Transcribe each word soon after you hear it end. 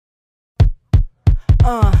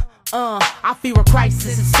I fear a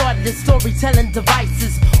crisis. It started in storytelling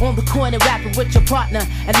devices on the corner, rapping with your partner,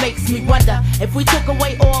 and makes me wonder if we took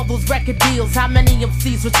away all those record deals, how many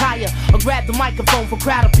MCs retire or grab the microphone for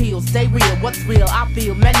crowd appeals? They real, what's real? I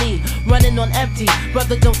feel many running on empty.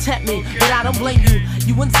 Brother, don't tempt me, but I don't blame you.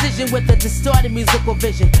 You incision with a distorted musical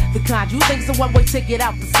vision, the kind you think's a one-way ticket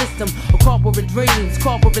out the system. Or corporate dreams,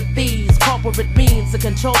 corporate thieves, corporate means to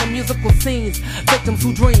control the musical scenes. Victims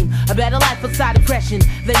who dream a better life outside depression.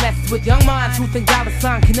 They mess with young minds who think dollar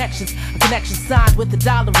sign connections. A connection signed with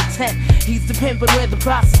 $1 intent. He's the pimp, but we're the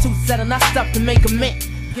prostitutes setting us up to make a mint.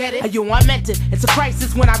 Get it? Yo, I meant it. It's a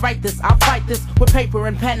crisis when I write this. I'll fight this with paper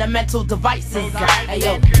and pen and mental devices. Hey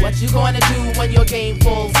yo, what you gonna do when your game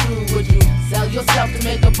falls through? Would you sell yourself to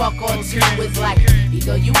make a buck or two? It's like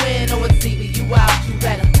either you win or it's either you out. You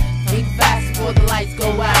better think fast before the lights go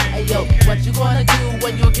out. Hey yo, what you gonna do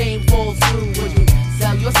when your game falls through? Would you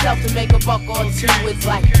sell yourself to make a buck or two? It's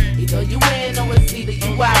like either you win or it's either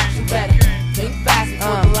you out. You better think fast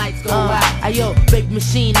before the lights go out. Ayo, big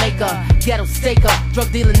machine maker, ghetto staker,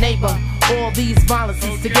 drug dealer neighbor. All these violence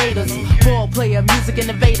instigators, ball player, music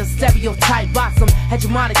innovator, stereotype, blossom,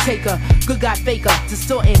 hegemonic taker, good guy faker,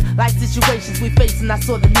 distorting life situations we face. And I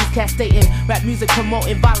saw the newscast stating rap music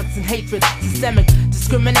promoting violence and hatred. Systemic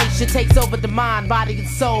discrimination takes over the mind, body, and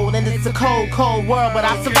soul. And it's a cold, cold world, but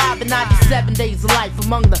I survived the 97 days of life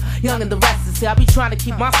among the young and the restless. See, I be trying to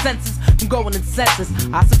keep my senses from going in senses.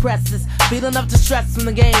 I suppress this feeling of distress from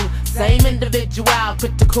the game. Same individual,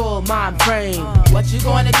 critical mind frame. What you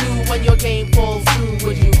gonna do when your game falls through?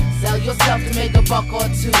 Would you sell yourself to make a buck or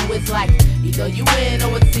two? It's like either you win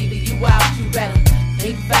or it's either you out. You better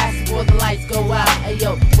think fast before the lights go out. Hey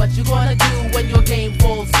yo, what you gonna do when your game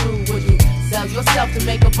falls through? Would you sell yourself to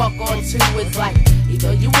make a buck or two? It's like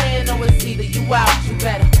either you win or it's either you out. You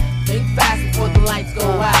better think fast before the lights go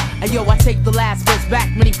out. And yo, I take the last verse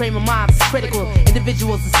back. Many frame of minds is critical.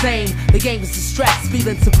 Individuals the same. The game is distressed,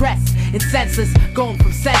 feeling suppressed, insenseless, going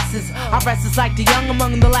from senses. I restless like the young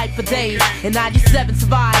among the light for days. In 97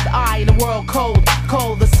 survived I in a world cold.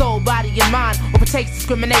 Cold, the soul, body, and mind overtakes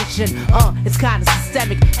discrimination. It's kinda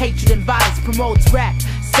systemic. Hatred and violence promotes rap.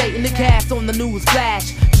 Stating the cast on the news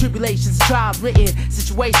flash. Tribulations, trials written,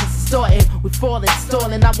 situations distorting. We falling,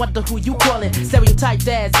 stalling. I wonder who you calling. Stereotype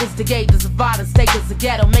dads, instigators of violence, takers of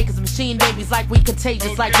ghetto, makers of machine babies, like we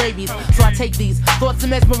contagious like rabies. So I take these thoughts and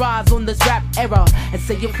mesmerize on this rap era and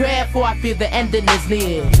say a prayer for I feel the ending is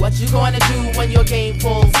near. What you gonna do when your game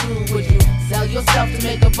falls through? Would you sell yourself to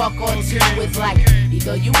make a buck or two? It's like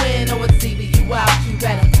either you win or it's either you out. You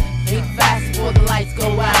better think fast before the lights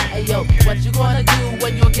go out. Hey yo, what you gonna do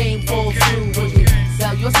when your game falls through? Would you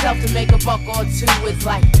sell yourself to make a buck or two? It's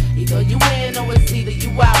like either you win or it's either you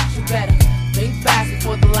out. You better think fast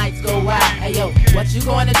before the lights go out. Hey yo, what you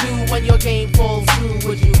gonna do when your game falls through?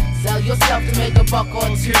 Would you sell yourself to make a buck or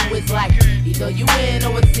two? It's like either you win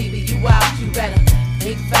or it's either you out. You better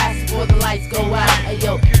think fast before the lights go out. Hey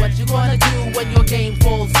yo, what you gonna do when your game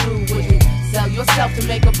falls through? Would you sell yourself to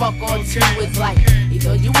make a buck or two? It's like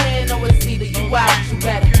either you win or it's either you out. You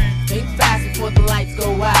better think fast before the lights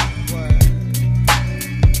go out.